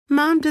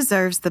Mom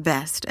deserves the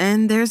best,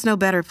 and there's no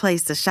better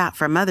place to shop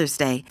for Mother's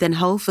Day than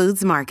Whole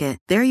Foods Market.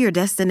 They're your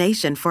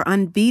destination for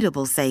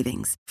unbeatable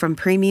savings, from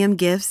premium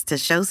gifts to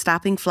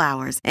show-stopping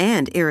flowers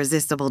and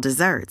irresistible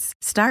desserts.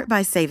 Start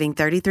by saving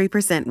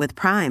 33% with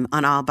Prime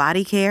on all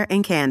body care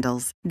and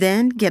candles.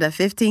 Then get a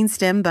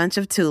 15-stem bunch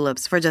of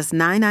tulips for just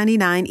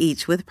 $9.99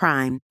 each with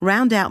Prime.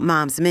 Round out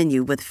Mom's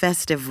menu with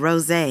festive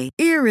rosé,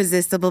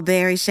 irresistible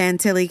berry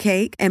chantilly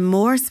cake, and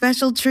more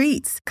special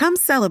treats. Come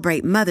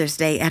celebrate Mother's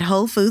Day at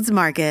Whole Foods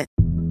Market.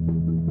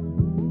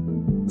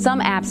 Some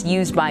apps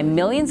used by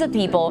millions of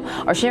people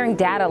are sharing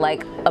data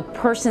like a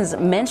person's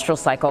menstrual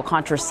cycle,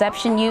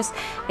 contraception use,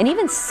 and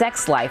even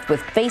sex life with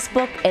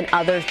Facebook and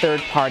other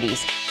third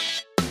parties.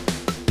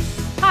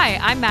 Hi,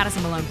 I'm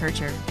Madison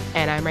Malone-Kircher.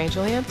 And I'm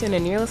Rachel Hampton,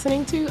 and you're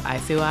listening to I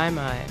See Why I'm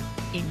I.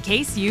 In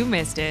case you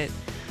missed it.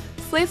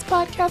 Slate's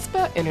podcast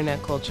about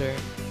internet culture.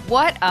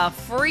 What a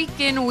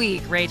freaking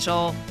week,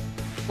 Rachel.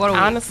 What a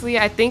week. Honestly,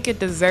 I think it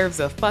deserves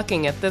a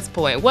fucking at this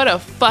point. What a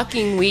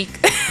fucking week.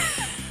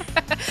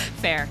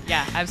 Fair.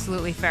 Yeah,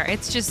 absolutely fair.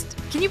 It's just,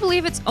 can you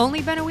believe it's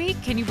only been a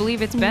week? Can you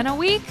believe it's been a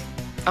week?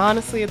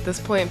 Honestly, at this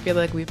point, I feel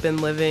like we've been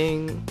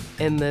living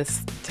in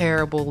this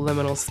terrible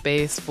liminal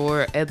space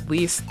for at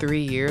least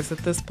 3 years at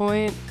this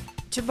point.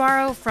 To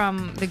borrow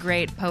from the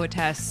great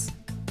poetess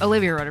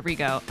Olivia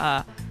Rodrigo,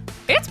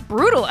 it's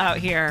brutal out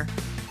here.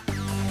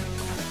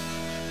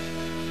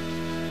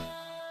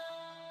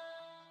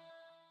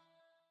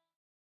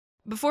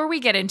 Before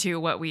we get into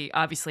what we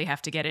obviously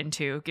have to get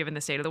into, given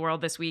the state of the world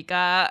this week,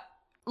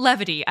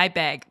 levity, I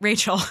beg.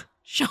 Rachel,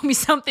 show me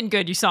something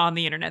good you saw on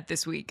the internet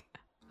this week.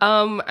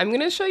 I'm going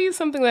to show you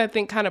something that I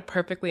think kind of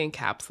perfectly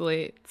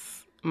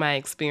encapsulates my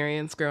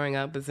experience growing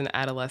up as an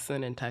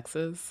adolescent in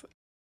Texas.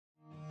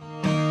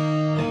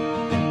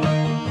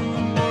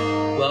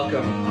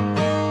 Welcome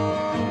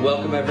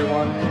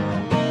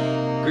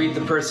everyone. Greet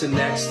the person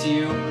next to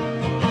you.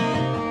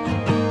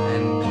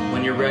 And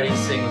when you're ready,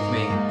 sing with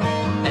me.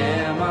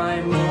 Am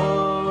I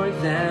more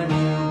than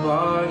you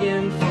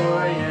bargained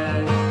for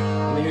yet?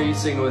 Let me hear you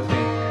sing with me.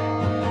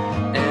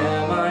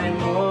 Am I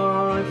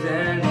more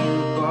than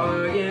you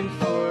bargained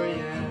for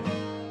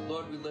yet?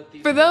 Lord, we lift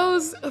these. For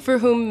those for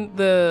whom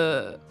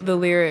the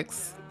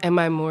lyrics, am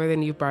I more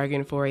than you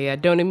bargained for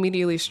yet, don't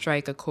immediately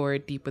strike a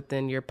chord deep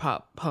within your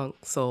pop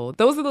punk soul.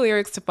 Those are the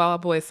lyrics to Fall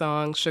Out Boy's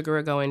song, Sugar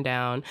We're Going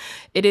Down.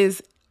 It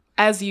is,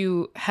 as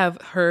you have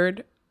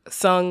heard,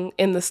 sung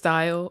in the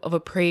style of a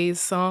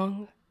praise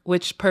song,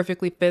 which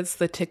perfectly fits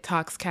the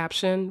TikTok's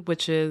caption,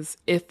 which is,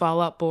 if Fall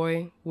Out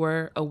Boy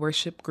were a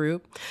worship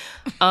group.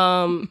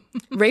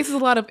 Raises a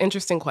lot of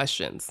interesting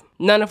questions,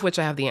 none of which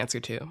I have the answer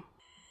to.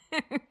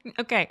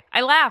 Okay,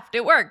 I laughed.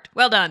 It worked.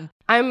 Well done.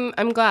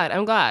 I'm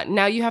glad.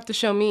 Now you have to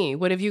show me.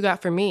 What have you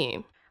got for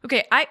me?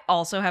 Okay, I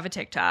also have a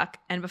TikTok,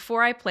 and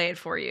before I play it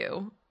for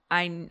you,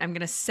 I'm going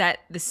to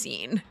set the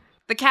scene.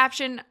 The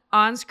caption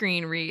on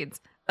screen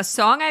reads, "A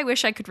song I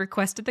wish I could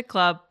request at the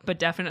club, but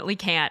definitely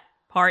can't.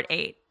 Part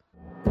 8.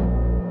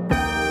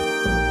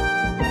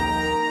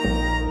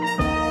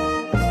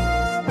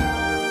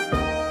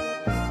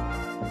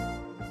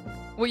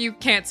 What you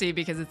can't see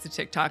because it's a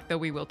TikTok, though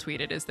we will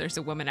tweet it, is there's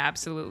a woman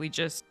absolutely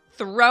just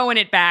throwing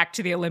it back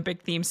to the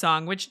Olympic theme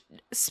song, which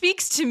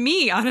speaks to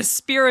me on a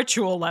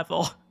spiritual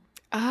level.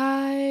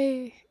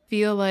 I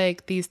feel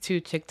like these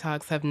two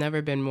TikToks have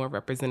never been more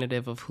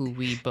representative of who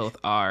we both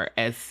are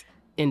as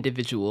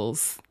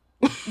individuals.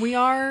 We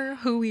are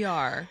who we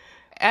are.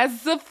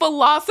 As the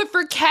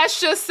philosopher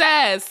Kesha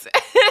says.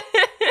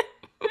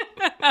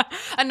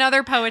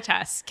 Another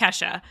poetess,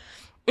 Kesha.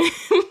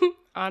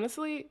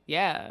 Honestly,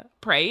 yeah.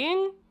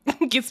 Praying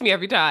gets me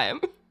every time.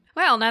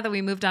 Well, now that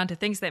we moved on to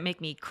things that make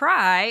me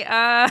cry,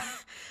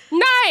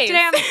 nice!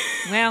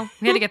 Well,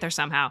 we had to get there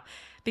somehow.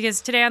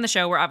 Because today on the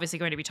show, we're obviously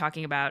going to be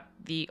talking about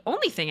the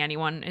only thing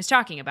anyone is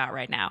talking about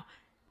right now.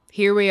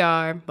 Here we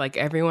are, like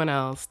everyone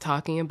else,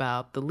 talking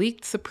about the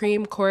leaked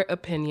Supreme Court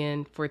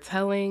opinion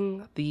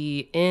foretelling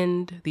the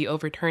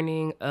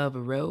overturning of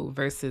Roe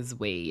versus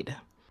Wade.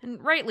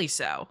 And rightly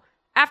so.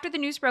 After the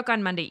news broke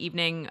on Monday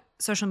evening,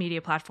 social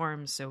media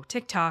platforms, so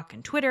TikTok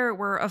and Twitter,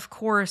 were, of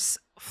course,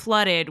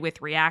 flooded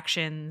with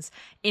reactions,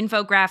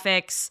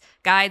 infographics,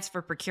 guides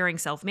for procuring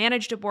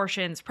self-managed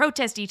abortions,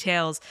 protest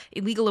details,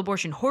 illegal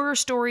abortion horror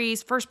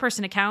stories,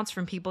 first-person accounts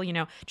from people,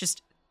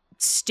 just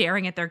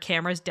staring at their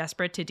cameras,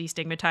 desperate to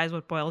destigmatize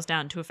what boils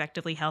down to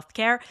effectively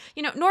healthcare.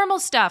 Normal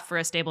stuff for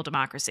a stable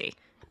democracy.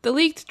 The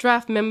leaked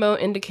draft memo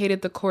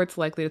indicated the court's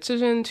likely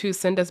decision to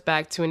send us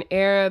back to an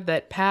era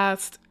that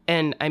passed,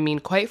 and I mean,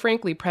 quite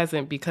frankly,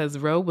 present, because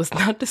Roe was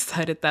not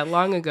decided that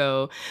long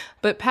ago,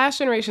 but past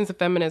generations of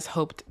feminists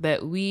hoped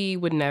that we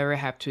would never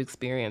have to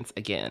experience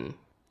again.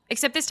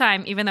 Except this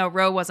time, even though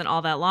Roe wasn't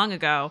all that long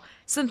ago,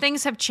 some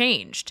things have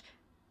changed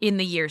in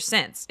the years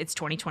since. It's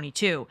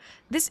 2022.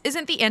 This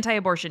isn't the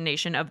anti-abortion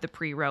nation of the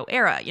pre-Roe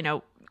era.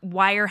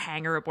 Wire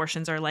hanger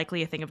abortions are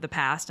likely a thing of the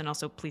past, and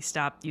also please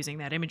stop using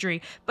that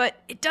imagery. But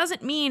it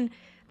doesn't mean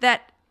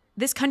that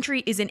this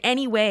country is in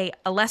any way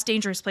a less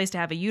dangerous place to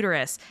have a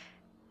uterus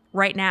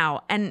right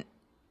now, and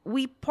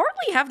we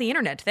partly have the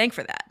internet to thank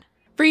for that.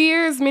 For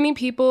years, many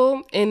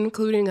people,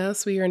 including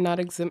us, we are not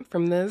exempt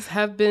from this,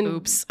 have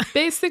been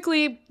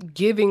basically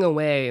giving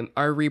away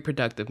our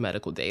reproductive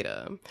medical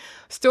data,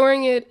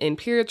 storing it in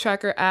period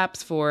tracker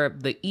apps for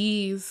the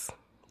ease,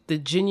 the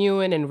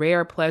genuine and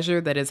rare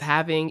pleasure that is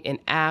having an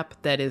app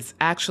that is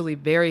actually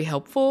very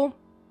helpful.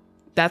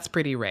 That's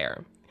pretty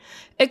rare.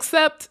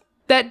 Except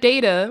that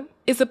data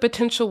is a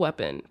potential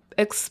weapon,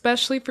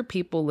 especially for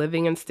people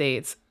living in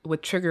states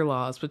with trigger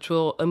laws, which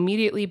will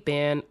immediately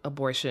ban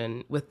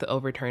abortion with the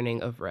overturning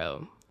of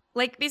Roe.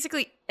 Like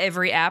basically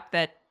every app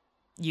that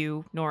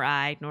you, nor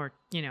I, nor,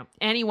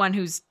 anyone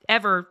who's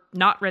ever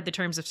not read the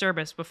terms of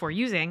service before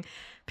using,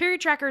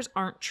 period trackers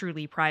aren't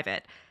truly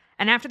private.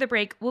 And after the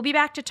break, we'll be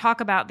back to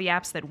talk about the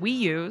apps that we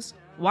use,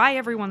 why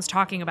everyone's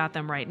talking about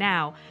them right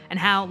now, and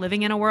how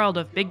living in a world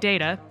of big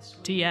data,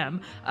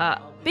 TM,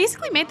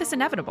 basically made this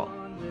inevitable.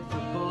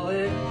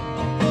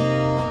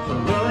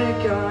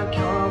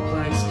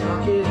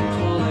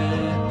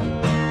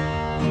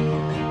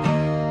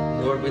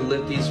 Lord, we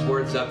lift these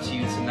words up to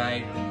you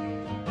tonight.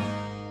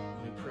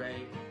 We pray.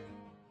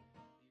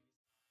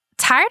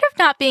 Tired of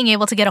not being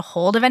able to get a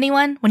hold of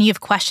anyone when you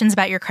have questions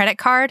about your credit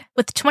card?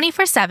 With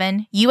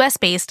 24/7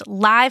 US-based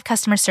live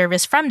customer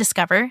service from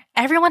Discover,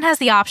 everyone has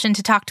the option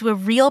to talk to a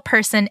real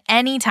person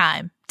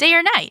anytime, day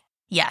or night.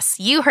 Yes,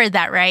 you heard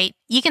that right.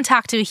 You can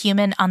talk to a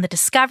human on the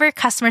Discover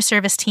customer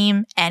service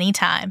team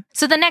anytime.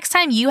 So the next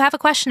time you have a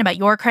question about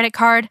your credit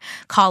card,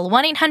 call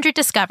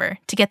 1-800-DISCOVER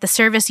to get the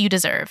service you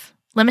deserve.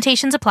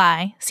 Limitations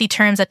apply. See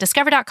terms at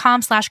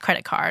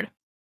discover.com/creditcard.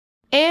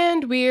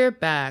 And we're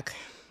back,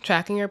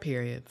 tracking our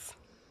periods.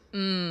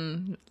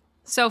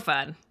 So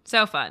fun.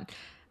 So fun.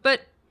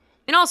 But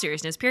in all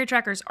seriousness, period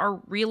trackers are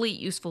really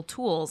useful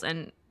tools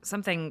and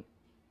something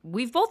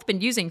we've both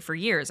been using for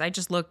years. I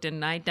just looked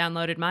and I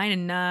downloaded mine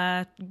in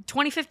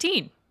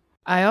 2015.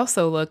 I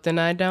also looked and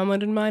I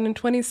downloaded mine in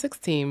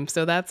 2016.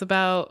 So that's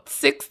about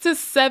 6 to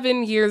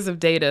 7 years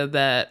of data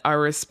that our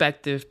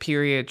respective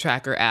period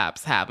tracker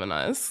apps have on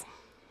us.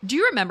 Do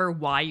you remember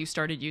why you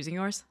started using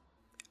yours?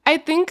 I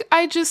think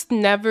I just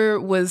never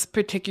was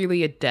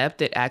particularly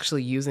adept at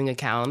actually using a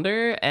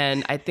calendar.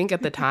 And I think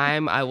at the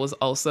time I was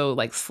also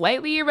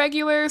slightly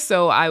irregular.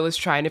 So I was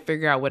trying to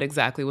figure out what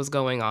exactly was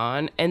going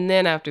on. And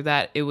then after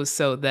that, it was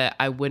so that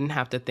I wouldn't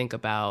have to think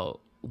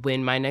about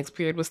when my next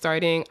period was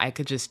starting. I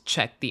could just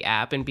check the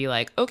app and be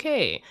like,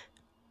 okay,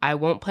 I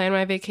won't plan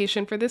my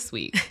vacation for this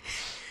week.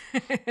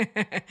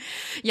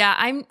 Yeah,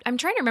 I'm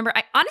trying to remember.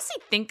 I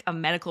honestly think a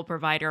medical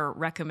provider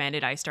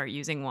recommended I start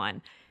using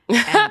one.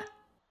 And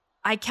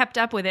I kept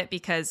up with it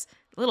because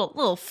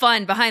little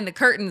fun behind the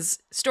curtains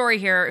story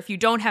here. If you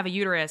don't have a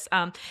uterus,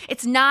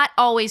 it's not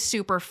always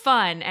super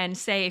fun. And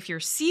say if you're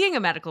seeing a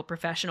medical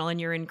professional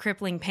and you're in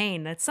crippling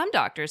pain that some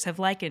doctors have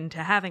likened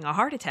to having a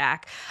heart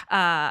attack,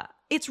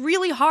 it's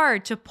really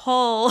hard to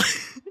pull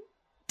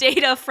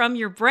data from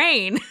your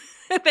brain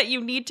that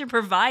you need to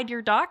provide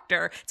your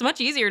doctor. It's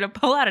much easier to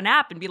pull out an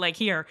app and be like,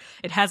 here,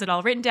 it has it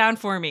all written down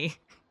for me.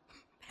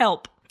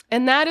 Help.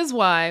 And that is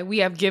why we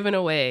have given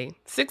away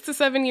 6 to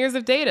 7 years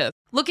of data.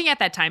 Looking at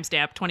that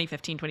timestamp,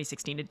 2015,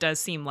 2016, it does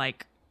seem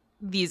like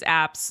these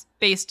apps,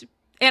 based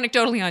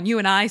anecdotally on you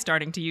and I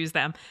starting to use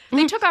them,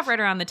 they took off right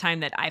around the time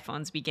that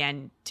iPhones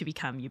began to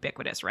become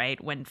ubiquitous,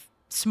 right? When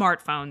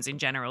smartphones in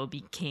general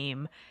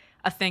became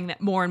a thing that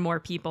more and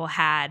more people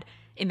had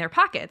in their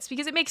pockets,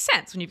 because it makes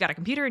sense. When you've got a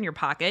computer in your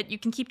pocket, you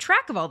can keep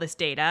track of all this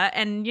data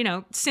and,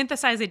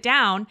 synthesize it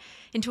down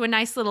into a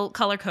nice little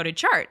color-coded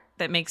chart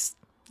that makes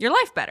your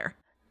life better.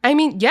 I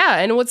mean, yeah,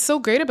 and what's so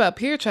great about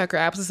period tracker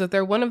apps is that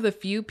they're one of the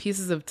few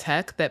pieces of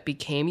tech that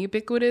became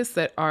ubiquitous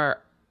that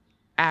are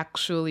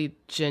actually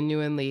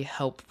genuinely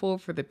helpful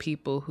for the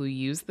people who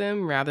use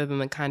them, rather than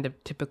the kind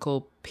of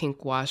typical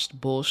pink-washed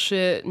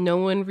bullshit no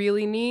one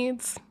really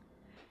needs.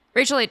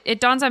 Rachel, it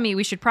dawns on me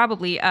we should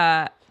probably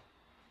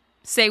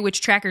say which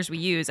trackers we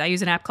use. I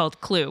use an app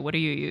called Clue. What do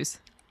you use?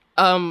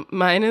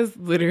 Mine is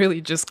literally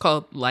just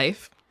called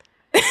Life.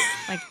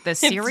 Like the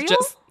cereal?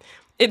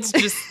 It's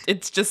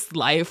just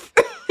Life.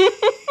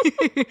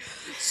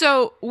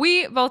 So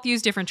we both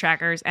use different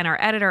trackers, and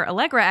our editor,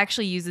 Allegra,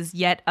 actually uses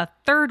yet a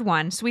third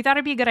one. So we thought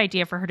it'd be a good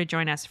idea for her to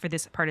join us for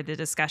this part of the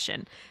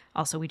discussion.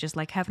 Also, we just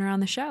like having her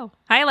on the show.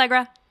 Hi,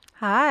 Allegra.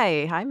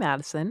 Hi. Hi,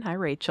 Madison. Hi,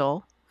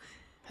 Rachel.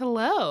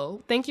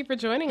 Hello. Thank you for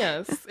joining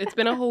us. It's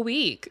been a whole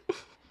week.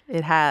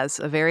 It has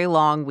a very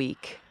long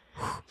week.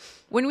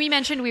 When we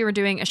mentioned we were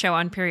doing a show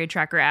on period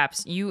tracker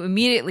apps, you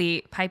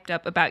immediately piped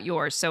up about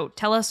yours. So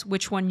tell us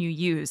which one you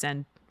use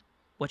and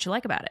what you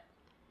like about it.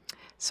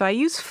 So I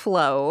use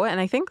Flow, and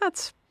I think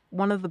that's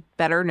one of the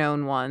better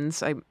known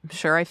ones. I'm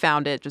sure I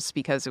found it just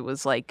because it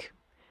was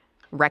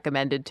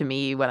recommended to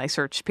me when I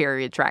searched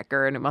period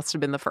tracker, and it must have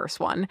been the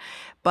first one.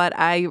 But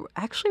I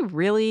actually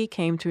really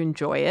came to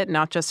enjoy it,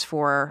 not just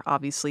for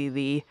obviously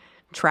the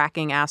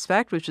tracking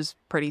aspect, which is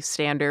pretty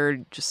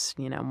standard. Just,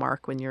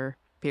 mark when your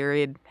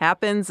period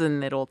happens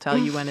and it'll tell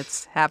you when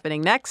it's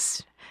happening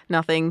next.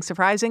 Nothing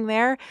surprising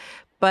there.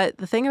 But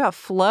the thing about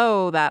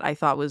Flow that I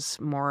thought was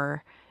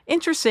more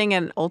interesting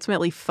and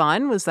ultimately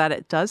fun was that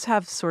it does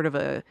have sort of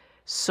a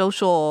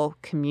social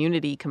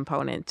community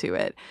component to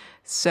it.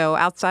 So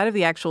outside of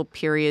the actual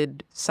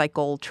period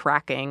cycle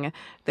tracking,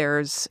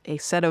 there's a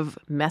set of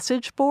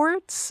message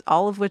boards,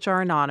 all of which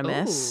are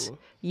anonymous. Ooh.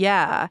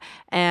 Yeah.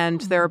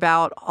 And they're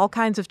about all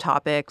kinds of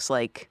topics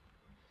like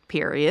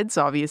periods,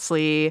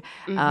 obviously,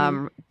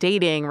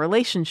 dating,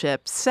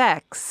 relationships,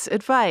 sex,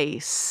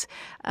 advice.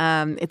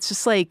 It's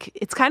just like,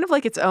 it's kind of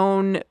like its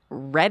own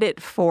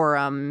Reddit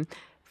forum,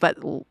 but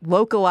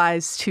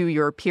localized to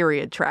your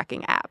period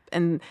tracking app.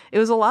 And it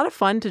was a lot of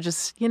fun to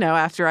just,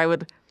 after I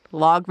would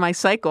log my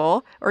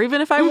cycle, or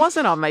even if I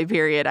wasn't on my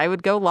period, I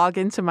would go log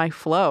into my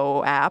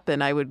Flow app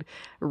and I would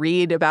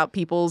read about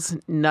people's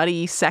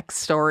nutty sex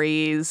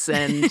stories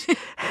and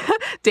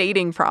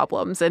dating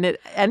problems. And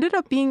it ended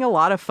up being a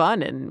lot of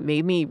fun and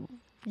made me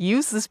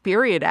use this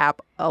period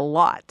app a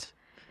lot.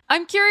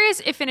 I'm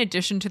curious if in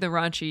addition to the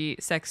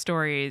raunchy sex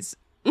stories,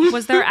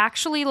 was there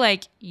actually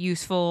like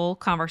useful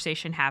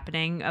conversation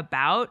happening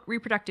about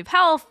reproductive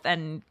health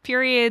and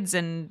periods,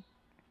 and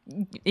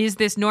is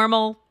this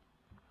normal?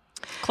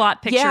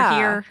 Clot picture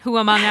here. Who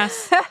among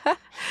us?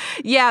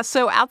 Yeah.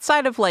 So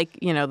outside of like,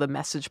 the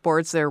message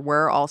boards, there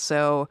were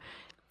also,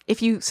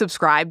 if you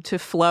subscribed to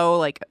Flow,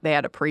 like they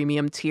had a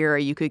premium tier,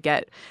 you could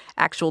get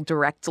actual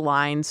direct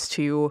lines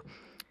to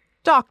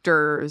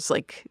doctors,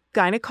 like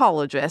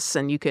gynecologists,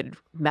 and you could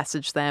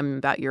message them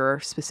about your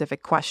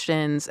specific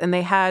questions. And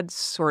they had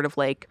sort of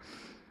like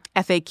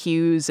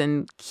FAQs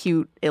and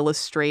cute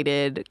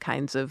illustrated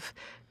kinds of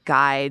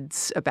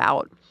guides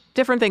about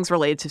different things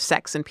related to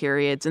sex and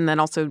periods, and then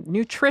also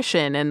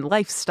nutrition and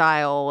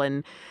lifestyle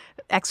and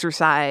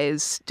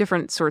exercise,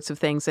 different sorts of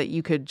things that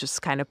you could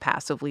just kind of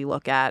passively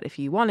look at if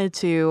you wanted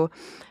to,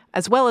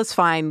 as well as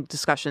find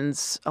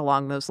discussions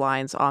along those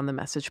lines on the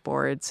message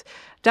boards.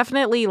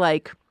 Definitely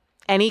like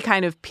any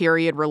kind of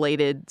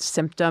period-related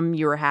symptom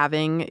you were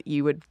having,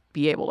 you would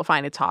be able to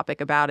find a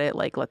topic about it.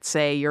 Like, let's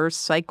say your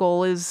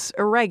cycle is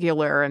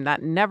irregular and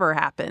that never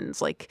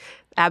happens. Like,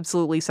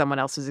 absolutely someone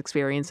else is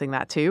experiencing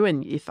that too.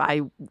 And if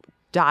I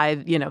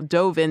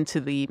dove into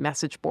the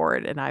message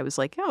board and I was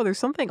like, oh, there's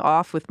something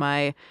off with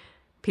my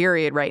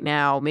period right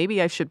now,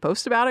 maybe I should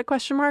post about it, ?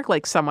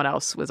 Like someone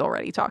else was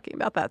already talking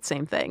about that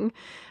same thing.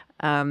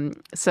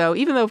 So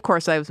even though, of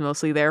course, I was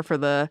mostly there for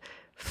the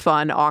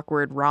fun,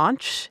 awkward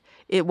raunch,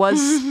 it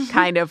was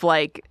kind of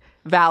like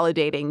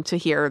validating to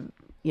hear,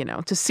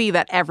 to see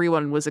that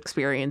everyone was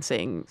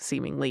experiencing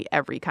seemingly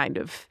every kind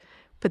of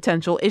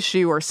potential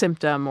issue or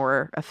symptom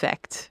or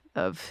effect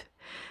of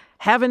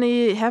having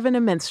a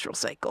menstrual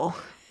cycle.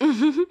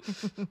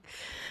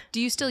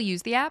 Do you still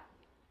use the app?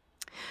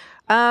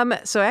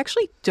 So I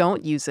actually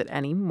don't use it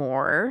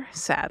anymore,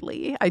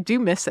 sadly. I do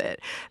miss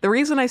it. The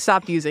reason I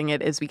stopped using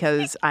it is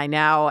because I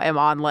now am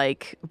on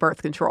like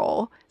birth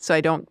control, so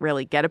I don't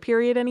really get a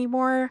period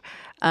anymore.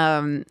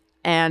 And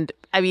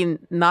I mean,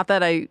 not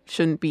that I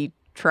shouldn't be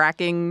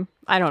tracking.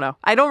 I don't know.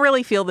 I don't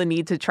really feel the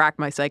need to track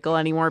my cycle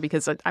anymore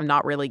because I'm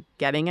not really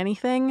getting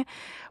anything.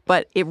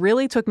 But it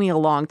really took me a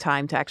long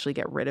time to actually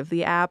get rid of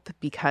the app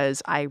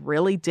because I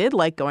really did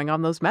like going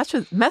on those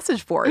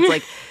message boards.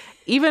 Like,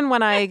 even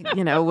when I,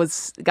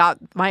 got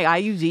my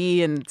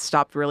IUD and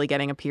stopped really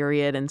getting a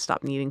period and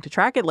stopped needing to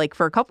track it, like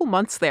for a couple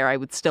months there, I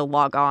would still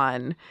log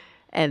on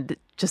and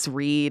just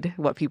read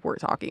what people were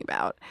talking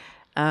about.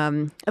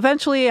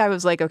 Eventually, I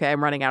was like, okay,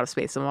 I'm running out of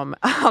space on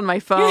my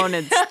phone,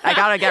 and I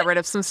got to get rid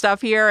of some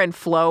stuff here, and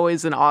Flow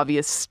is an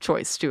obvious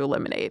choice to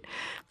eliminate.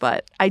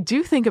 But I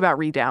do think about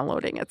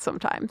re-downloading it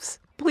sometimes.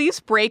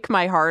 Please break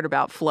my heart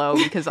about Flow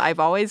because I've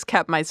always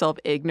kept myself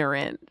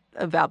ignorant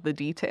about the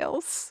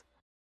details.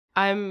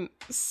 I'm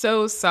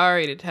so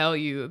sorry to tell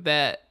you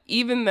that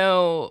even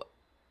though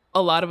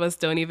a lot of us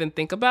don't even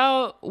think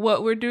about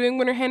what we're doing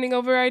when we're handing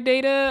over our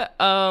data,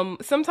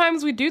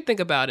 sometimes we do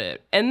think about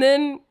it. And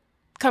then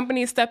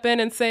companies step in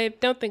and say,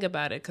 don't think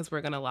about it because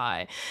we're going to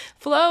lie.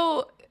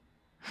 Flow,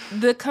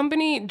 the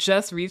company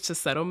just reached a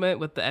settlement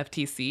with the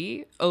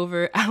FTC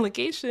over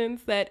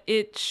allegations that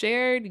it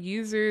shared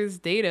users'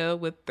 data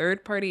with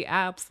third-party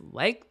apps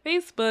like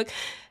Facebook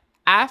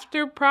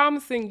after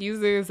promising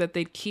users that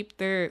they'd keep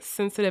their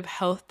sensitive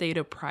health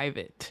data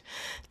private,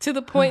 to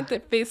the point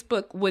that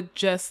Facebook would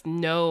just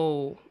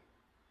know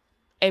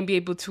and be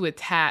able to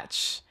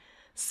attach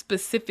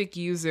specific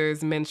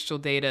users' menstrual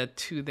data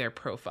to their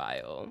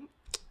profile.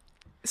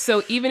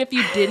 So even if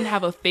you didn't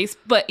have a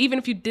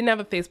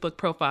Facebook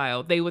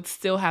profile, they would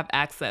still have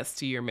access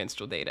to your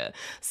menstrual data.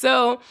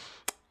 So,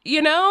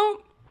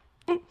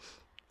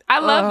 I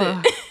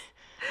love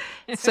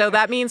it. So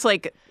that means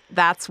like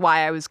that's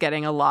why I was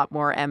getting a lot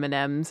more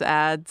M&M's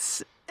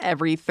ads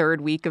every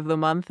third week of the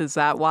month. Is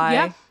that why?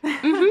 Yeah,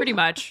 pretty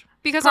much.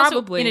 Because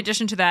Probably. Also, in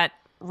addition to that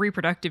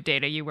reproductive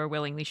data you were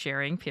willingly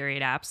sharing,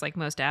 period apps, like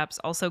most apps,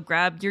 also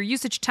grab your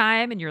usage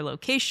time and your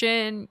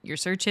location, your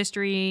search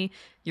history,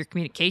 your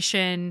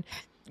communication,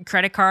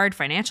 credit card,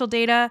 financial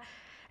data.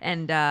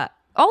 And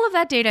all of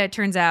that data, it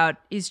turns out,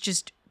 is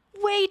just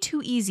way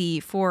too easy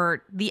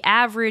for the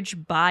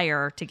average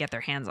buyer to get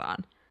their hands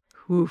on.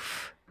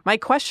 Oof. My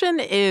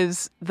question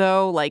is,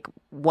 though, like,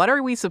 what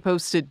are we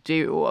supposed to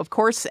do? Of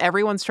course,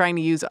 everyone's trying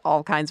to use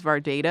all kinds of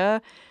our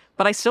data,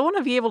 but I still want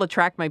to be able to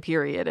track my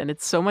period. And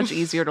it's so much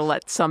easier to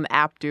let some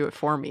app do it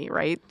for me,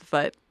 right?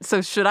 But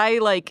so should I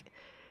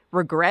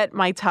regret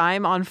my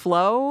time on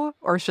Flow,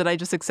 or should I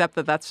just accept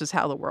that that's just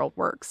how the world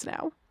works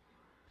now?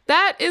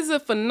 That is a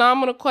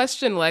phenomenal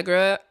question,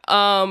 Legra.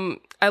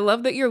 I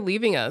love that you're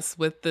leaving us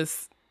with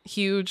this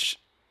huge,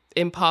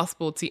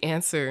 impossible to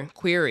answer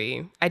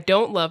query. I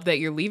don't love that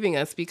you're leaving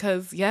us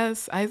because,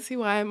 yes,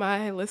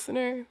 ICYMI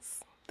listeners,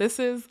 this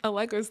is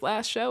Allegra's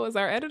last show as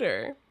our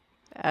editor.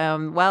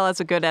 Well, as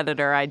a good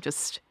editor, I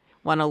just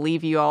want to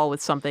leave you all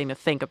with something to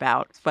think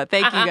about. But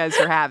thank you guys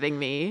for having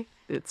me.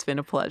 It's been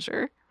a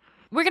pleasure.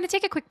 We're going to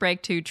take a quick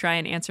break to try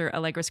and answer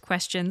Allegra's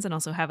questions and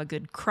also have a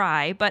good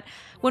cry. But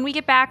when we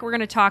get back, we're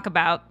going to talk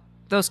about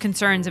those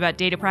concerns about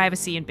data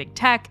privacy and big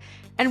tech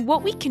and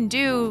what we can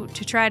do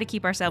to try to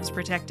keep ourselves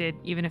protected,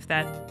 even if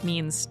that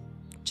means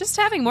just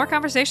having more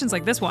conversations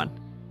like this one.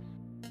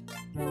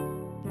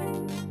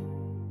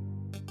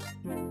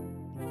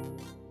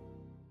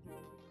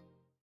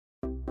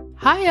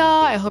 Hi,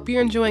 y'all. I hope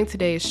you're enjoying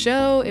today's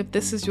show. If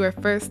this is your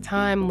first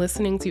time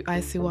listening to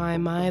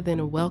ICYMI,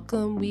 then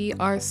welcome. We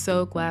are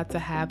so glad to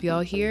have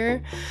y'all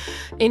here.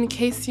 In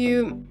case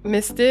you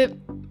missed it,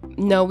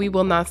 no, we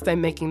will not stop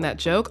making that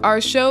joke.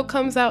 Our show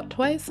comes out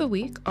twice a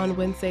week on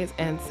Wednesdays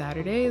and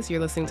Saturdays. You're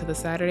listening to the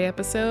Saturday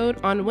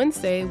episode. On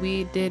Wednesday,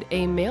 we did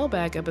a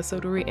mailbag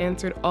episode where we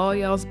answered all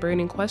y'all's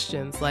burning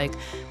questions like,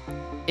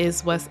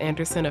 is Wes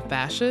Anderson a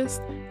fascist?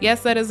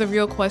 Yes, that is a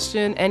real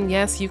question. And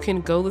yes, you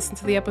can go listen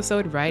to the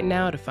episode right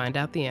now to find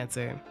out the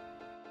answer.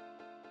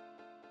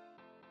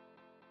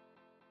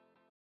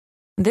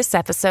 This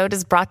episode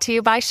is brought to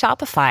you by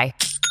Shopify.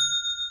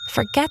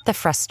 Forget the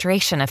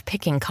frustration of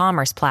picking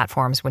commerce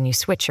platforms when you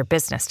switch your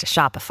business to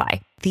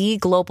Shopify, the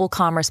global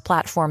commerce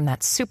platform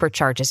that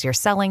supercharges your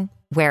selling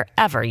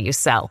wherever you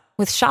sell.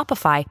 With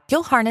Shopify,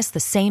 you'll harness the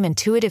same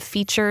intuitive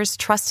features,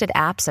 trusted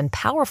apps, and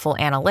powerful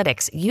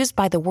analytics used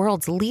by the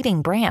world's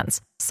leading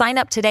brands. Sign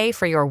up today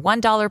for your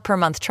 $1 per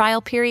month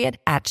trial period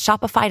at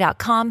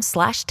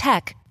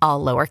shopify.com/tech,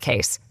 all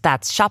lowercase.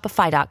 That's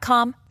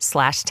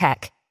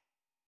shopify.com/tech.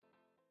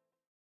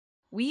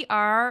 We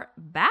are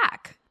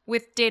back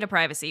with data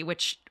privacy,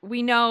 which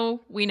we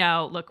know,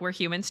 look, we're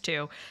humans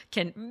too,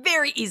 can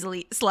very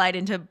easily slide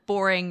into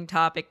boring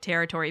topic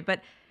territory,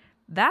 but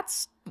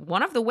that's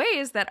one of the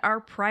ways that our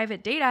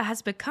private data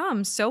has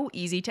become so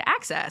easy to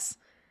access.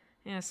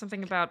 Yeah,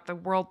 something about the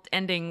world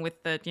ending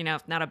with the,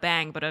 not a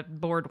bang, but a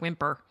bored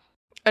whimper.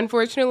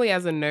 Unfortunately,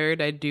 as a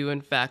nerd, I do in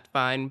fact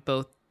find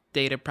both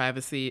data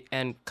privacy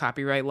and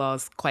copyright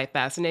laws quite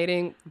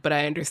fascinating, but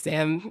I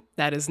understand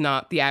that is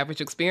not the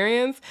average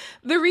experience.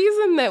 The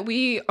reason that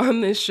we on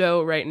this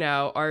show right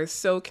now are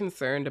so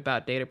concerned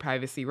about data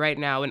privacy right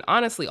now, and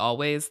honestly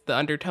always, the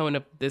undertone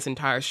of this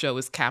entire show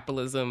is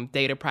capitalism,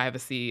 data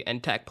privacy,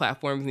 and tech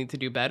platforms need to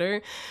do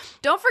better.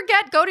 Don't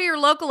forget, go to your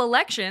local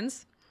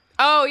elections.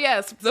 Oh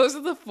yes, those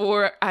are the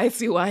 4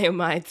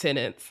 ICYMI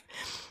tenets.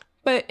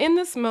 But in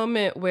this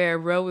moment where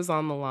Roe is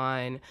on the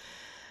line,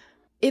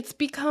 it's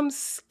become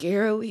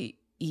scarily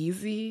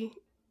easy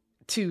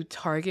to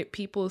target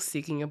people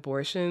seeking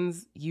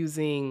abortions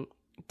using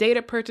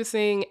data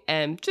purchasing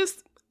and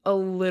just a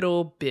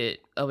little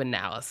bit of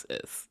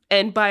analysis.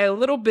 And by a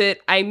little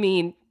bit, I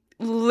mean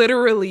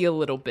literally a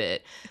little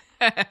bit.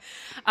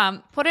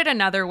 Put it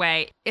another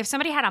way, if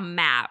somebody had a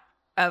map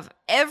of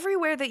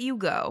everywhere that you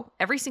go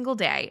every single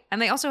day,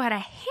 and they also had a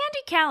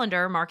handy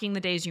calendar marking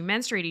the days you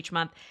menstruate each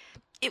month,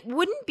 it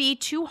wouldn't be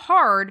too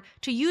hard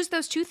to use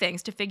those two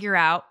things to figure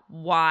out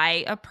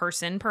why a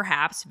person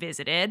perhaps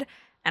visited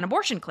an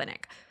abortion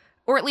clinic,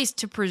 or at least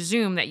to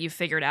presume that you've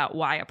figured out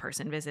why a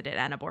person visited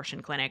an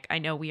abortion clinic. I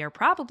know we are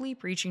probably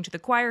preaching to the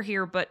choir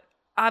here, but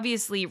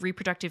obviously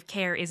reproductive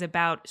care is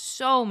about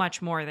so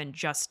much more than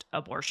just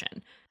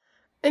abortion.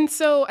 And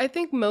so I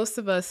think most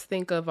of us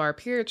think of our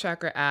period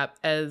tracker app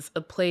as a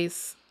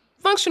place,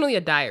 functionally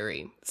a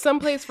diary, some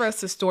place for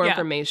us to store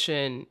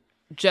information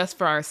just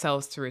for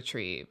ourselves to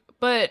retrieve.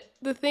 But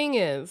the thing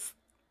is,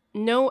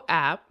 no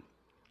app,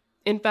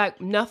 in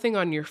fact, nothing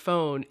on your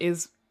phone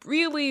is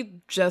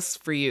really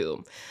just for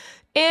you.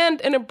 And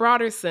in a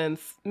broader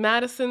sense,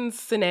 Madison's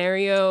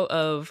scenario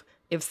of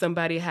if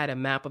somebody had a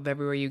map of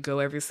everywhere you go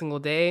every single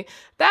day,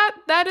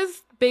 that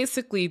is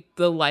basically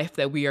the life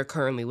that we are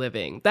currently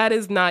living. That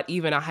is not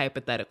even a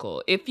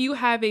hypothetical. If you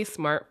have a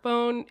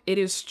smartphone, it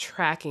is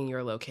tracking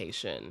your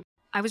location.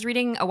 I was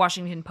reading a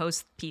Washington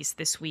Post piece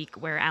this week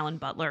where Alan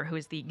Butler, who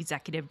is the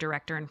executive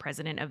director and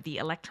president of the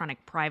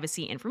Electronic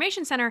Privacy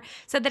Information Center,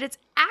 said that it's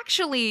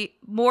actually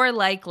more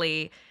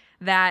likely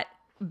that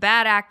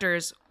bad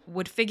actors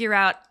would figure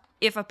out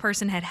if a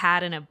person had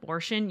had an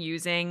abortion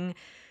using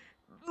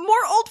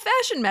more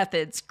old-fashioned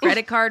methods,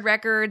 credit card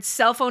records,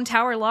 cell phone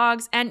tower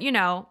logs, and,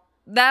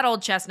 that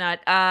old chestnut,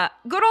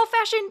 good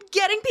old-fashioned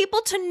getting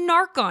people to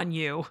narc on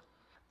you.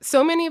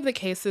 So many of the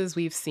cases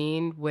we've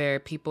seen where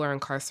people are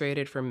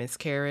incarcerated for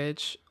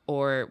miscarriage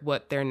or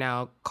what they're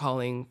now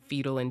calling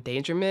fetal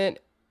endangerment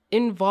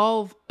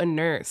involve a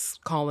nurse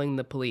calling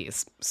the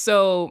police.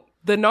 So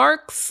The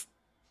narcs,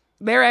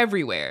 they're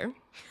everywhere.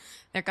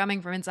 They're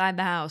coming from inside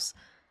the house.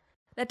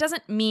 That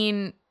doesn't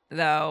mean,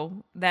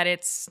 though, that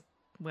it's,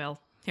 well,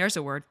 here's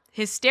a word,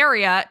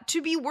 hysteria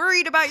to be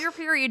worried about your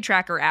period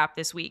tracker app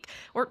this week,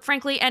 or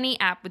frankly, any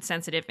app with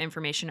sensitive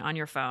information on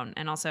your phone.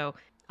 And also,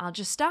 I'll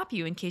just stop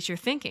you in case you're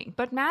thinking,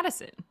 but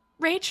Madison,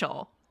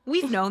 Rachel,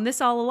 we've known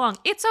this all along.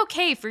 It's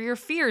okay for your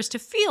fears to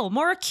feel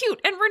more acute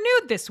and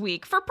renewed this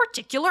week for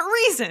particular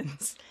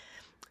reasons.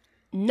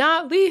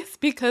 Not least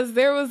because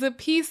there was a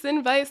piece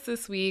in Vice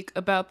this week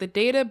about the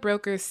data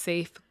broker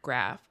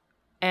SafeGraph.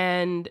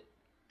 And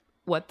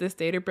what this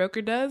data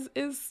broker does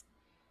is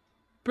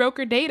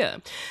broker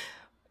data.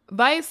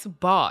 Vice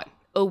bought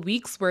a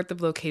week's worth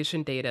of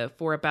location data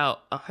for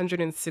about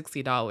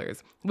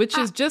 $160, which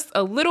is just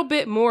a little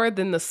bit more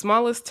than the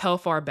smallest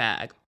Telfar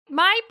bag.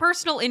 My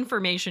personal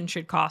information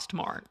should cost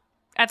more,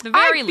 at the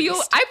very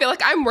least. I feel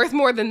like I'm worth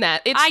more than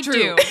that. It's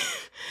true. I do.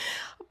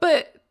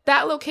 But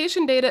that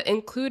location data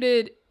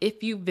included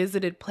if you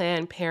visited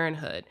Planned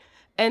Parenthood.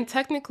 And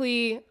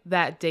technically,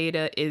 that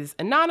data is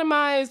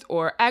anonymized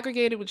or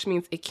aggregated, which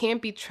means it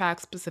can't be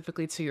tracked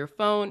specifically to your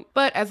phone.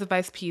 But as the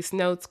Vice piece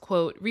notes,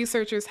 quote,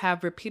 researchers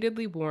have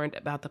repeatedly warned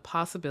about the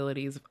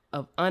possibilities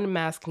of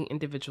unmasking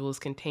individuals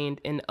contained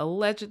in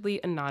allegedly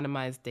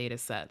anonymized data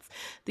sets.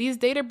 These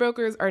data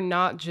brokers are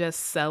not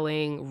just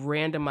selling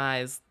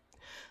randomized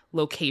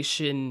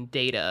location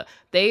data.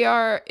 They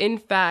are, in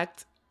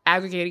fact,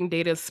 aggregating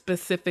data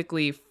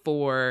specifically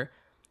for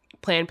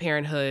Planned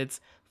Parenthoods,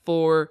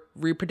 for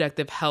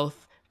reproductive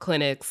health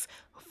clinics,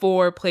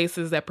 for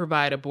places that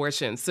provide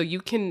abortions. So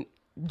you can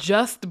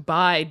just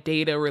buy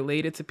data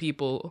related to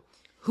people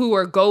who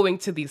are going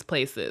to these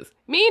places,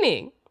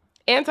 meaning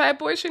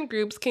anti-abortion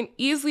groups can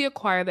easily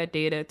acquire that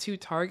data to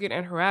target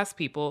and harass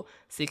people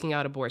seeking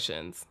out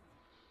abortions.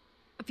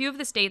 A few of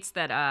the states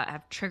that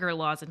have trigger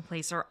laws in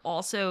place are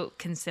also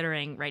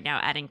considering right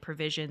now adding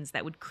provisions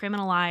that would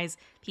criminalize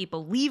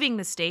people leaving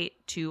the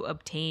state to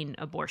obtain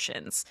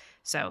abortions.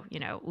 So,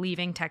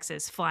 leaving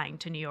Texas, flying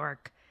to New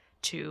York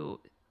to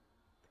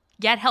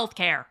get health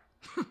care.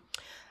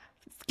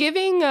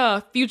 Giving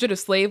a fugitive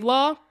slave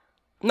law,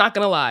 not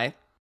gonna lie.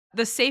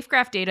 The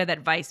SafeGraph data that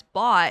Vice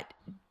bought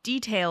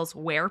details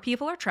where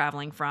people are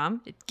traveling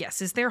from. It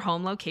guesses their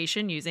home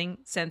location using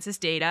census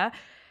data.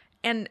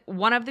 And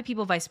one of the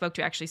people Vice spoke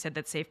to actually said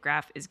that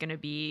SafeGraph is going to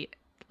be,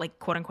 like,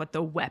 quote unquote,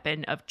 the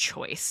weapon of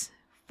choice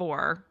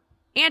for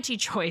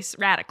anti-choice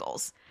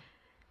radicals.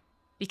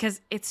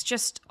 Because it's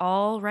just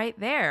all right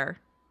there,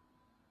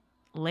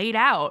 laid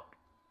out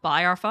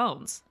by our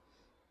phones.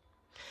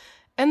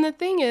 And the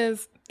thing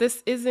is,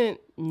 this isn't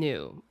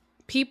new.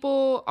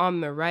 People on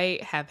the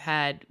right have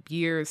had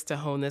years to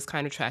hone this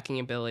kind of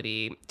tracking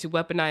ability, to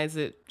weaponize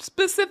it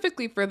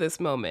specifically for this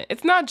moment.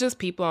 It's not just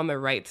people on the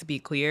right, to be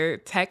clear.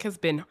 Tech has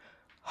been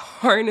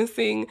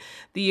harnessing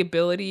the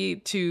ability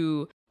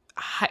to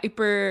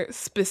hyper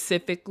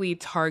specifically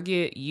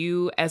target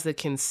you as a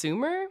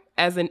consumer,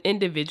 as an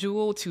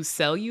individual, to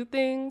sell you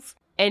things.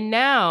 And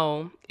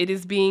now it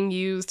is being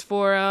used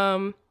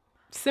for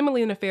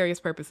similarly nefarious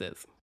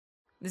purposes.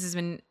 This has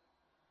been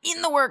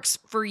in the works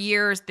for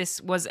years.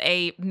 This was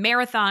a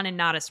marathon and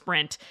not a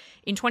sprint.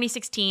 In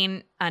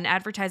 2016, an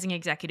advertising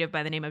executive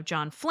by the name of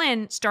John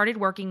Flynn started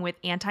working with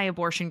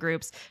anti-abortion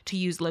groups to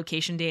use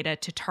location data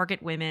to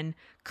target women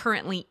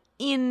currently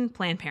in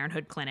Planned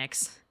Parenthood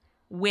clinics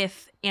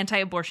with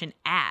anti-abortion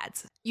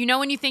ads.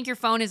 When you think your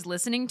phone is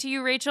listening to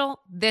you, Rachel,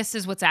 this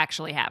is what's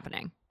actually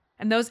happening.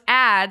 And those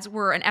ads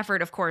were an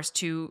effort, of course,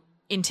 to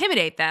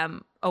intimidate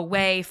them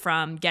away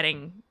from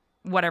getting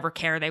whatever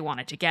care they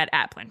wanted to get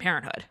at Planned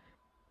Parenthood.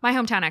 My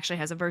hometown actually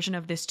has a version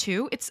of this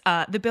too. It's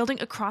the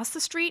building across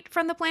the street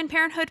from the Planned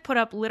Parenthood put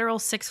up literal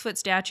 6-foot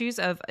statues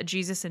of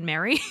Jesus and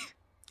Mary.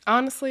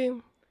 Honestly,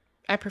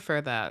 I prefer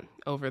that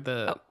over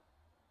the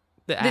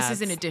ads. This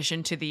is in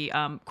addition to the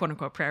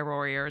quote-unquote prayer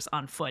warriors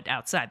on foot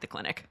outside the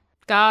clinic.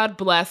 God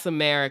bless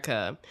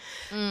America.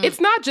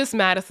 It's not just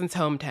Madison's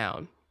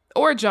hometown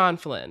or John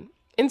Flynn.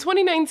 In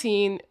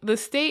 2019, the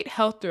state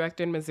health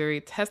director in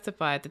Missouri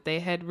testified that they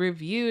had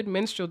reviewed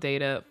menstrual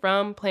data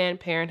from Planned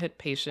Parenthood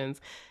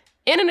patients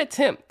in an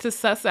attempt to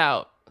suss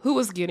out who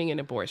was getting an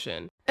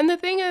abortion. And the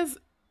thing is,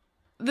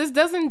 this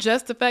doesn't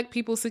just affect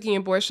people seeking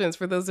abortions,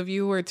 for those of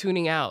you who are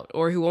tuning out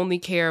or who only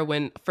care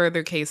when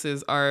further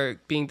cases are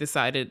being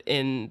decided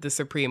in the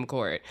Supreme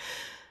Court.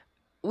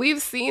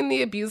 We've seen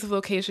the abuse of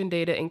location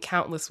data in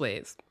countless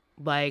ways,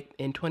 like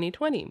in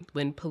 2020,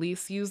 when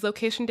police used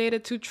location data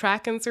to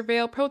track and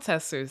surveil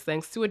protesters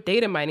thanks to a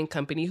data mining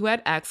company who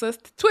had access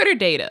to Twitter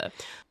data.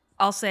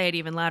 I'll say it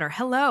even louder.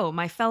 Hello,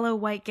 my fellow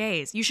white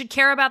gays. You should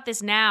care about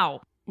this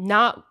now.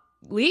 Not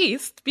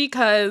least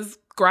because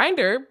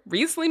Grindr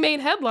recently made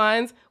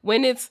headlines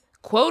when its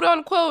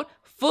quote-unquote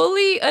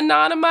fully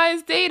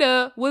anonymized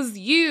data was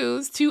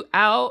used to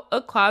out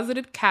a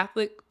closeted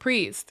Catholic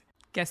priest.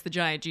 Guess the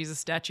giant Jesus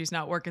statue's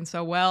not working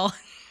so well.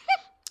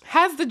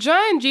 Has the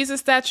giant Jesus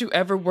statue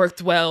ever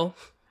worked well?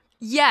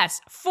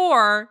 Yes,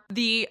 for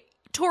the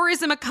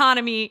tourism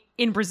economy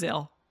in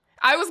Brazil.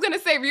 I was going to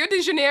say Rio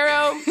de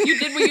Janeiro, you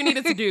did what you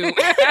needed to do.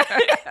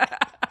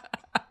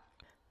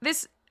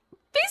 This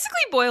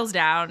basically boils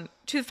down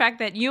to the fact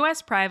that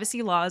U.S.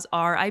 privacy laws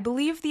are, I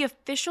believe the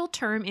official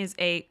term is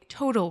a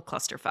total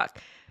clusterfuck.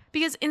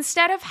 Because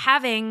instead of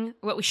having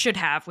what we should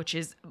have, which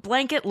is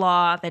blanket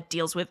law that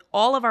deals with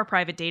all of our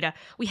private data,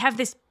 we have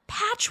this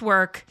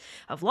patchwork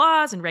of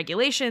laws and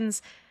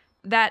regulations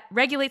that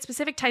regulate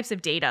specific types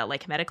of data,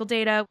 like medical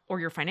data or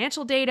your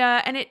financial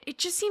data. And it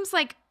just seems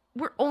like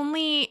we're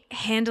only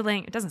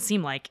handling, it doesn't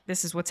seem like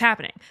this is what's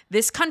happening.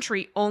 This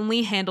country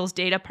only handles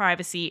data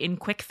privacy in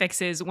quick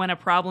fixes when a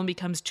problem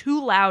becomes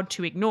too loud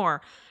to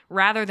ignore,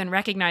 rather than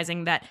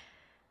recognizing that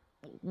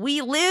we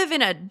live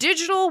in a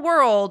digital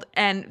world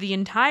and the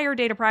entire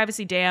data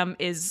privacy dam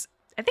is,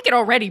 I think it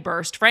already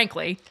burst,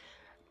 frankly.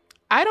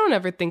 I don't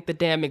ever think the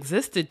dam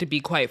existed, to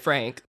be quite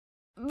frank.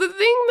 The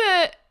thing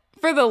that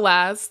for the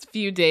last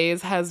few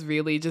days has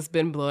really just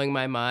been blowing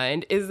my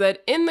mind is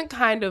that in the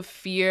kind of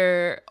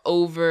fear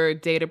over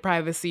data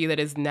privacy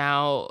that is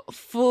now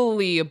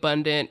fully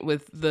abundant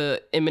with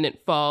the imminent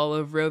fall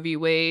of Roe v.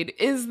 Wade,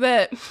 is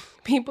that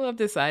people have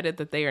decided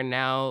that they are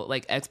now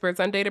like experts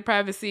on data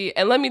privacy.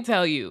 And let me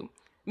tell you,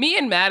 me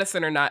and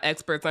Madison are not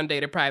experts on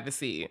data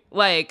privacy.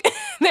 Like,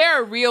 they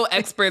are real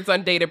experts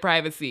on data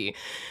privacy.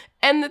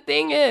 And the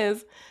thing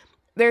is,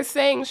 they're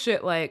saying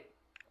shit like,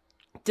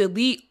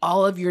 delete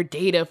all of your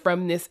data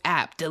from this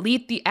app.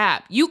 Delete the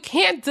app. You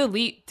can't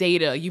delete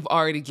data you've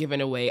already given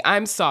away.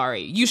 I'm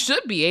sorry. You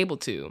should be able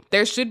to.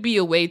 There should be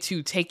a way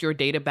to take your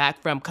data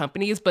back from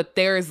companies, but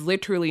there is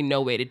literally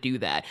no way to do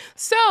that.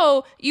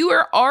 So you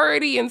are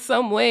already in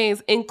some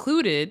ways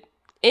included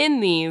in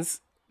these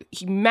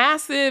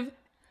massive,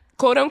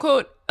 quote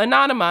unquote,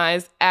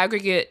 anonymized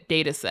aggregate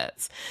data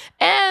sets.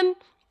 And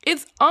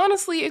it's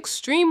honestly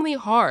extremely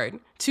hard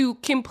to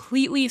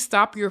completely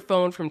stop your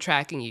phone from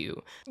tracking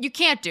you. You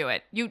can't do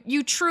it.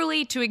 You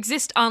truly, to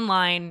exist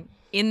online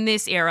in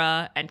this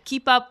era and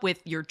keep up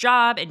with your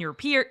job and your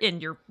peer and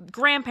your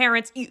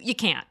grandparents, you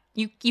can't.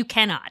 You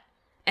cannot.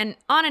 And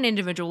on an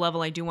individual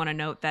level, I do want to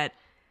note that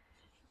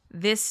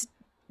this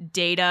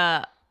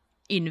data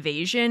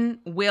invasion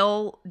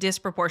will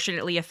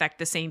disproportionately affect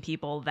the same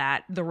people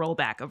that the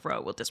rollback of Roe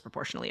will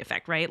disproportionately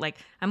affect, right? Like,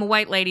 I'm a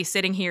white lady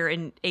sitting here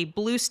in a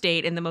blue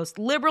state in the most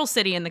liberal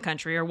city in the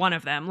country, or one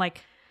of them.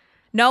 Like,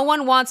 no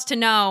one wants to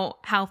know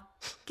how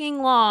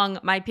fucking long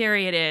my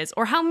period is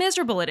or how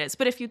miserable it is.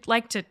 But if you'd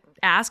like to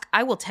ask,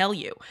 I will tell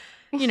you,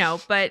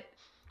 but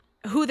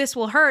who this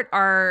will hurt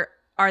are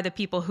the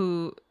people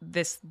who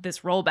this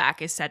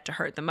rollback is set to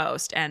hurt the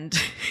most. And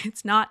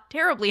it's not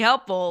terribly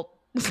helpful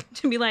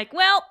to be like,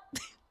 well,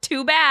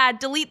 too bad,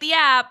 delete the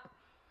app.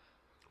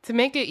 To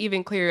make it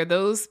even clearer,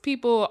 those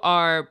people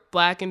are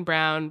Black and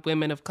brown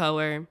women of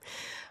color.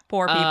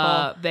 Poor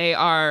people. They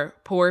are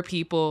poor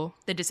people.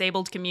 The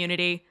disabled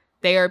community.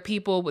 They are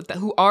people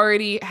who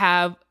already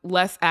have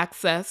less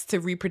access to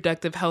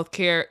reproductive health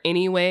care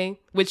anyway,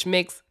 which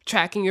makes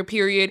tracking your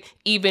period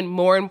even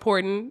more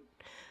important.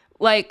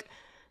 Like,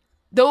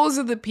 those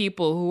are the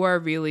people who are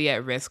really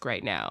at risk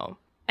right now.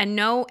 And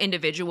no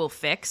individual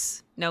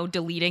fix, no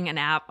deleting an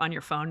app on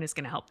your phone is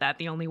going to help that.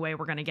 The only way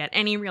we're going to get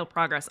any real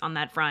progress on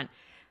that front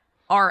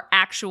are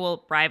actual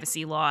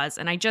privacy laws.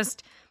 And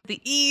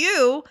the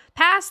EU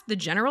passed the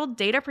General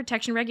Data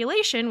Protection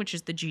Regulation, which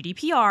is the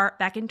GDPR,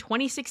 back in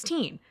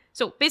 2016.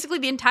 So basically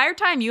the entire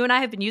time you and I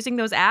have been using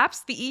those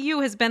apps, the EU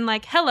has been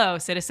like, hello,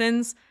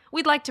 citizens,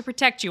 we'd like to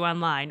protect you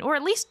online, or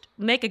at least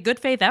make a good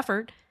faith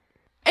effort.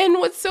 And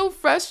what's so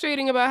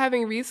frustrating about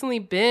having recently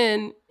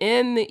been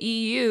in the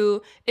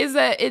EU is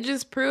that it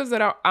just proves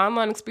that our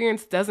online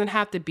experience doesn't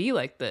have to be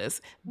like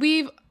this.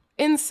 We've,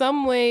 in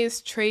some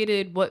ways,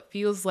 traded what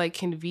feels like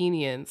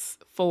convenience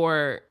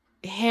for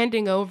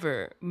handing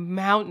over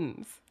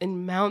mountains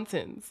and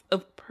mountains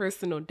of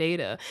personal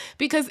data.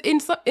 Because in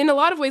a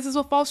lot of ways, it's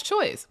a false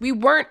choice. We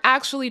weren't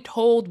actually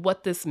told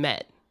what this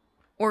meant.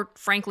 Or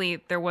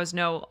frankly, there was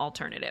no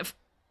alternative.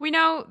 We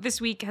know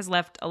this week has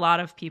left a lot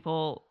of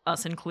people,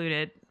 us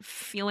included,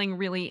 feeling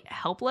really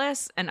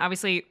helpless. And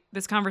obviously,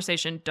 this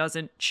conversation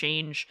doesn't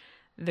change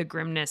the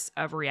grimness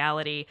of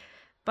reality.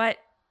 But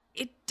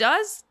it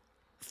does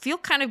feel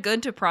kind of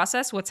good to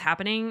process what's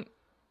happening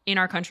in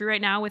our country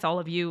right now with all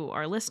of you,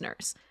 our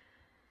listeners.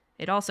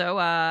 It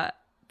also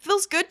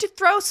feels good to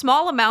throw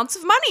small amounts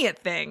of money at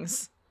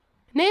things.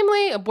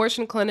 Namely,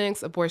 abortion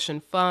clinics,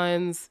 abortion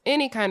funds,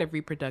 any kind of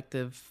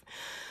reproductive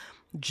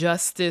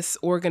justice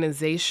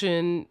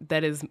organization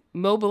that is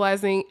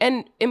mobilizing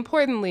and,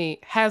 importantly,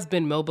 has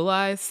been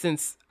mobilized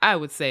since, I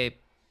would say,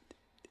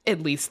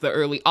 at least the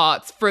early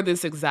aughts for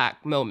this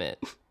exact moment.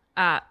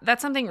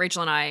 That's something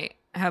Rachel and I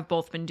have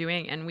both been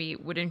doing, and we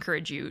would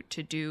encourage you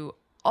to do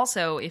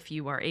also if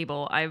you are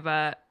able.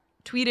 I've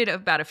tweeted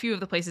about a few of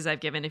the places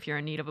I've given if you're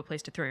in need of a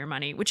place to throw your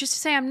money, which is to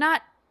say I'm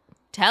not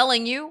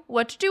telling you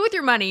what to do with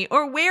your money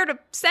or where to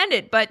send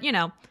it, but,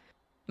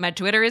 my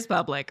Twitter is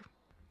public.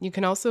 You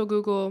can also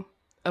Google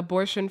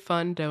abortion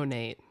fund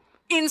donate.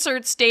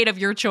 Insert state of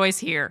your choice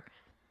here.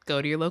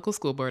 Go to your local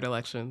school board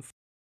elections.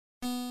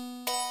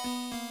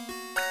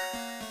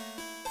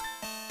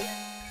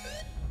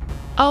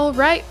 All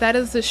right, that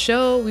is the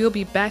show. We'll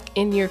be back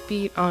in your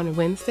feed on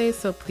Wednesday,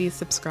 so please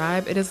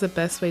subscribe. It is the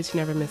best way to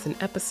never miss an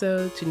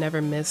episode, to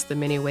never miss the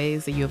many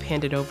ways that you have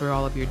handed over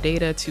all of your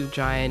data to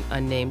giant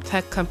unnamed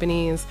tech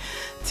companies,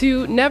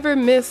 to never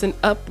miss an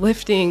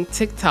uplifting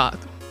TikTok.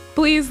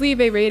 Please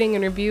leave a rating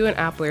and review on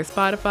Apple or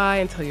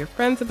Spotify and tell your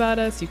friends about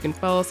us. You can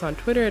follow us on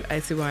Twitter at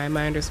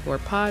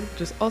ICYMI_pod,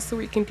 which is also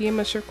where you can DM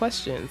us your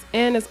questions.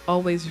 And as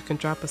always, you can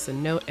drop us a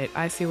note at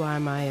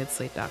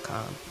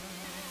ICYMI@slate.com.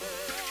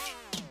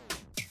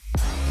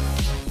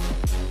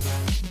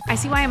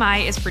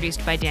 ICYMI is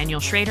produced by Daniel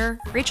Schrader,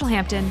 Rachel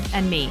Hampton,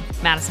 and me,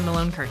 Madison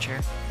Malone Kircher.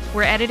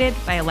 We're edited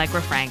by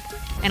Allegra Frank,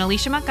 and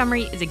Alicia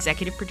Montgomery is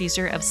executive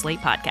producer of Slate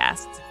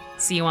Podcasts.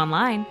 See you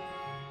online.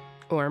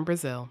 Or in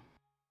Brazil.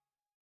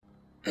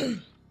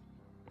 I'm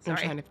Sorry.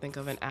 trying to think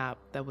of an app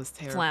that was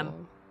terrible.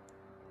 Phlegm.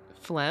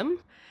 Phlegm?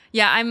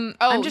 Yeah, I'm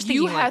just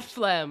thinking you had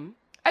phlegm.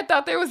 I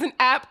thought there was an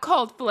app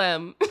called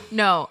Phlegm.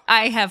 No,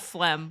 I have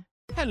phlegm.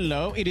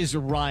 Hello, it is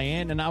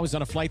Ryan, and I was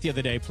on a flight the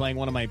other day playing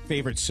one of my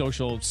favorite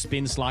social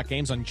spin slot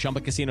games on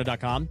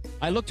ChumbaCasino.com.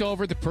 I looked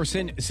over at the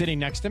person sitting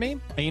next to me,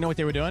 and you know what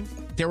they were doing?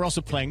 They were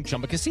also playing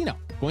Chumba Casino.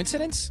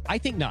 Coincidence? I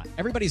think not.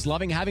 Everybody's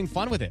loving having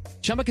fun with it.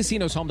 Chumba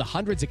Casino is home to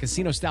hundreds of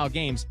casino-style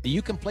games that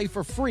you can play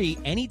for free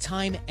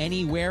anytime,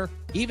 anywhere,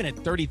 even at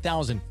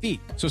 30,000 feet.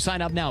 So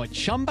sign up now at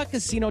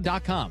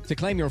ChumbaCasino.com to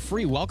claim your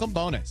free welcome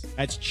bonus.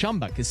 That's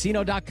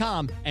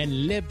ChumbaCasino.com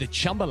and live the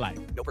Chumba life.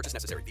 No purchase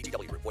necessary.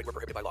 VGW. Void where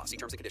prohibited by law. See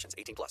terms and conditions.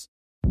 18+.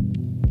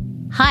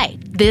 Hi,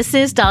 this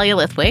is Dahlia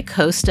Lithwick,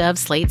 host of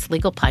Slate's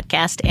legal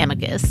podcast,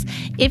 Amicus.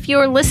 If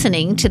you're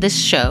listening to this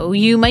show,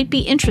 you might be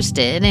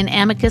interested in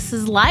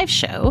Amicus's live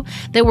show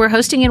that we're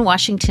hosting in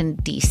Washington,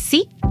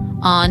 D.C.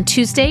 on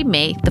Tuesday,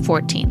 May the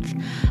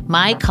 14th.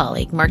 My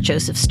colleague, Mark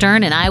Joseph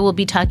Stern, and I will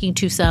be talking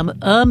to some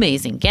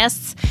amazing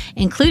guests,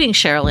 including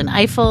Sherrilyn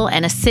Ifill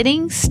and a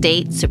sitting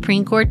state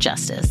Supreme Court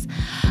justice,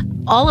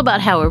 all about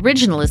how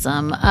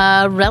originalism,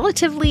 a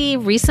relatively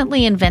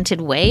recently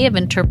invented way of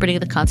interpreting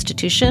the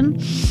Constitution,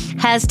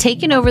 has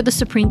taken over the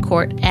Supreme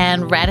Court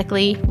and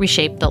radically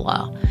reshaped the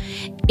law.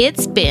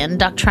 It's been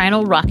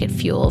doctrinal rocket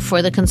fuel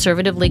for the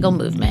conservative legal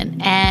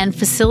movement and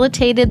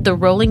facilitated the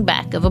rolling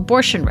back of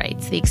abortion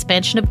rights, the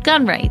expansion of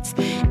gun rights,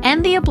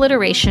 and the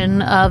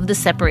obliteration of the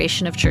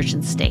separation of church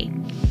and state.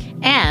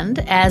 And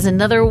as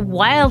another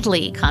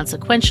wildly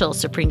consequential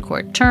Supreme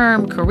Court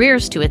term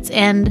careers to its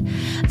end,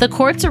 the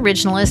court's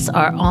originalists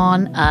are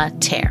on a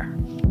tear.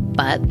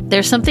 But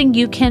there's something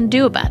you can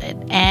do about it,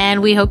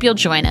 and we hope you'll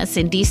join us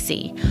in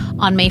D.C.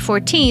 on May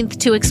 14th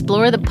to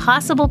explore the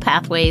possible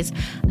pathways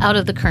out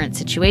of the current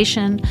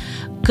situation.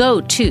 Go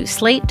to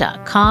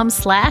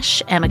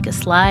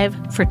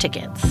slate.com/amicuslive for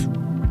tickets.